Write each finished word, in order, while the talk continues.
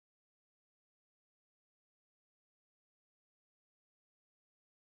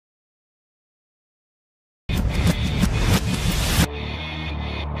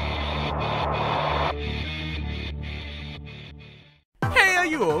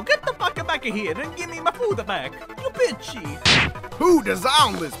You, get the fucker back here and give me my food back. You bitchy. Who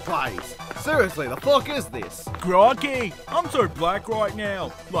designed this place? Seriously, the fuck is this? Groggy, I'm so black right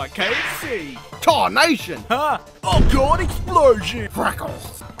now. Like KFC. Tarnation! Huh? Oh god, explosion!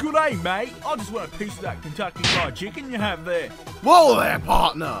 Freckles! Good day, mate. I just want a piece of that Kentucky Fried Chicken you have there. Whoa there,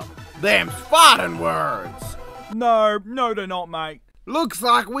 partner! Them's fighting words! No, they're not, mate. Looks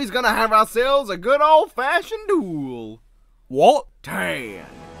like we's gonna have ourselves a good old-fashioned duel. What? 10,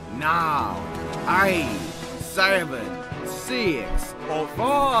 9, 8, 7, 6,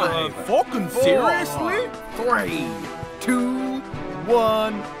 5, fucking 4, seriously? 3, 2,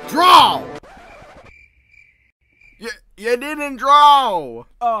 1, draw! You didn't draw!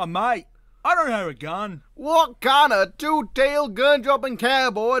 Oh, mate, I don't have a gun. What kind of two-tailed gun-dropping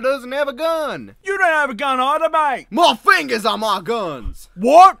cowboy doesn't have a gun? You don't have a gun either, mate. My fingers are my guns!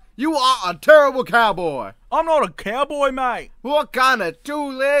 What? You are a terrible cowboy! I'm not a cowboy, mate. What kind of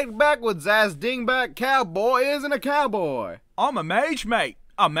two-legged backwards-ass dingbat cowboy isn't a cowboy? I'm a mage, mate.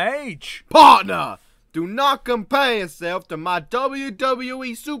 A mage. Partner! Do not compare yourself to my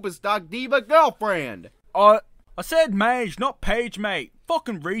WWE Superstar Diva girlfriend! I said mage, not page, mate.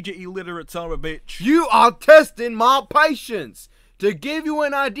 Fucking read, you illiterate son of a bitch. You are testing my patience! To give you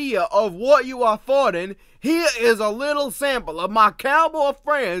an idea of what you are fighting, here is a little sample of my cowboy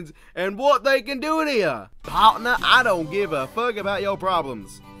friends and what they can do to you. Partner, I don't give a fuck about your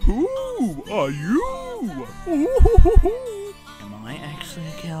problems. Who are you? Am I actually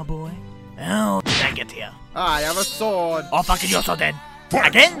a cowboy? How did I get here? I have a sword. Oh fucking you're so dead.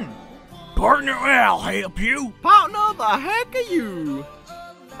 Again? Partner, I'll help you. Partner, the heck are you?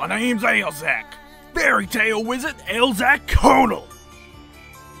 My name's Elzac. Fairy tale wizard Elzac Conal.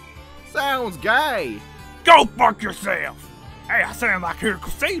 Sounds gay. Go fuck yourself. Hey, I sound like Hercule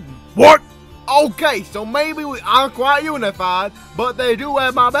Satan. What? Okay, so maybe we aren't quite unified, but they do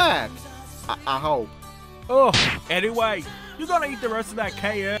have my back. I hope. Oh, anyway, you gonna eat the rest of that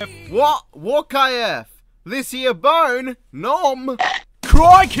KF? What? What KF? This here bone? Nom.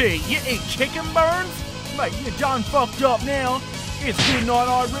 Crikey, you eat chicken burns? Mate, you done fucked up now. It's good night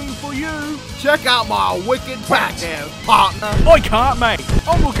Irene for you. Check out my wicked backhand, partner. I can't, mate.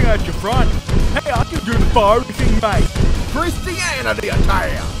 I'm looking at your front. Hey, I can do the fire thing, mate. Christianity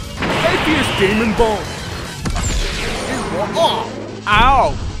attack. Atheist demon ball.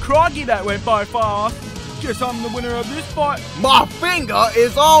 Ow! Crikey, that went by fast. Guess I'm the winner of this fight. My finger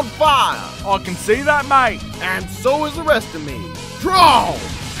is on fire. I can see that, mate. And so is the rest of me. Draw!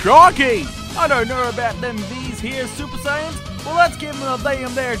 Crikey! I don't know about them these here Super Saiyans. Well, let's give them a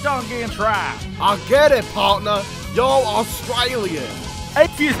damn there donkey and try. I get it, partner. You're Australian.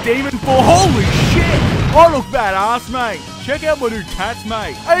 Atheist demon ball. Holy shit! I look badass, mate. Check out my new tats,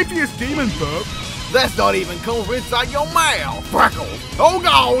 mate. Atheist demon burp. That's not even coming inside your mouth. Freckles. Oh,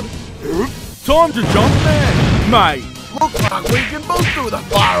 God. Time to jump, man. Mate. Looks like we can both do the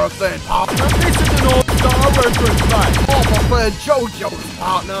fire thing, partner. This is an all-star reference, mate. I prefer JoJo's,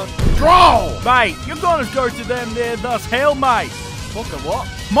 partner. Draw! Mate, you're gonna go to them there thus hell, mate. Fucking what?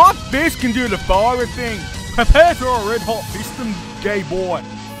 My fist can do the fire thing. Prepare for a red-hot piston, gay boy.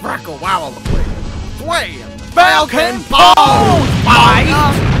 Freckle wowally. Swam! Falcon Pose,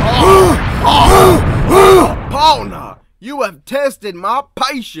 partner, you have tested my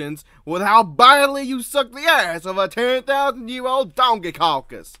patience with how badly you suck the ass of a 10,000-year-old donkey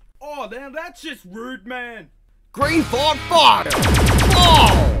carcass. Oh, now that's just rude, man. Green fought fire!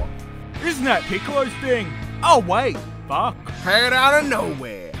 Fall! Isn't that Piccolo's thing? Oh, wait. Fuck. Head out of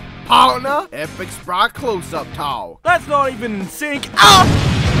nowhere. Partner, epic sprite close-up talk. That's not even in sync. Ah!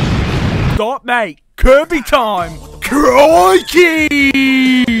 Stop, mate. Kirby time. Crikey!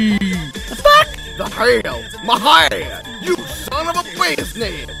 The fuck? The hell? My head! You son of a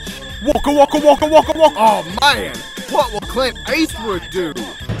business! Waka waka waka waka waka! Oh man! What will Clint Eastwood do?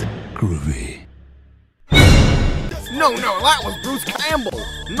 Groovy. No, that was Bruce Campbell,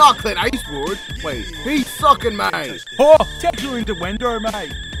 not Clint Eastwood. Wait, he's sucking me. Oh, take you into window,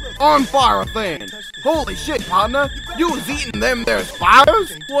 mate. On fire thing. Holy shit, partner. You was eating them there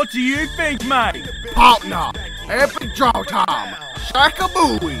spiders? What do you think, mate? Partner, epic draw time.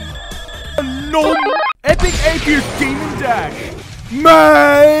 Shaka-booey. No. Epic atheist demon dash.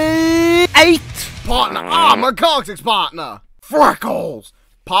 Mate. 8. Partner, I'm a coccyx partner. Freckles.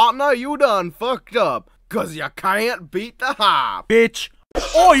 Partner, you done fucked up. Cause you can't beat the hype. Bitch.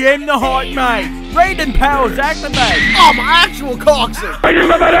 I am the hype, mate. Raiden powers activate. I'm actual coccyx.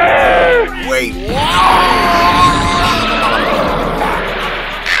 Wait, what?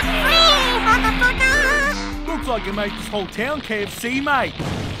 Looks like you make this whole town KFC, mate.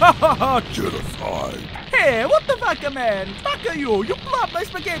 Ha ha ha, genocide. Hey, what the fuck, man? Fuck you. You blew up my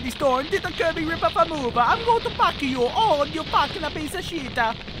spaghetti store and did the Kirby rip-off mover. I'm going to fuck you all, you fucking piece of shit.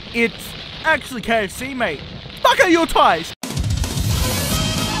 It's actually KFC, mate. Fuck you twice.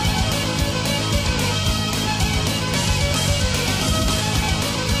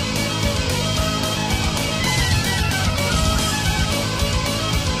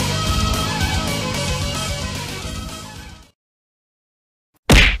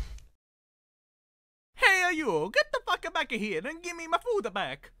 You get the fuck back here and give me my food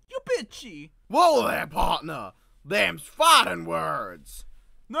back, you bitchy. Whoa there, partner. Them's fighting words.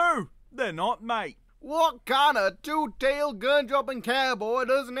 No, they're not, mate. What kind of two-tailed gun-dropping cowboy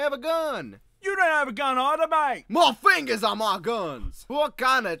doesn't have a gun? You don't have a gun either, mate. My fingers are my guns. What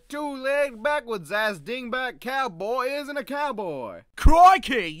kind of two-legged backwards-ass dingbat cowboy isn't a cowboy?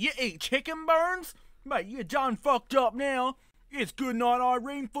 Crikey, you eat chicken burns? Mate, you're done fucked up now. It's good night,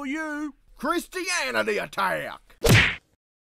 Irene, for you. Christianity attack!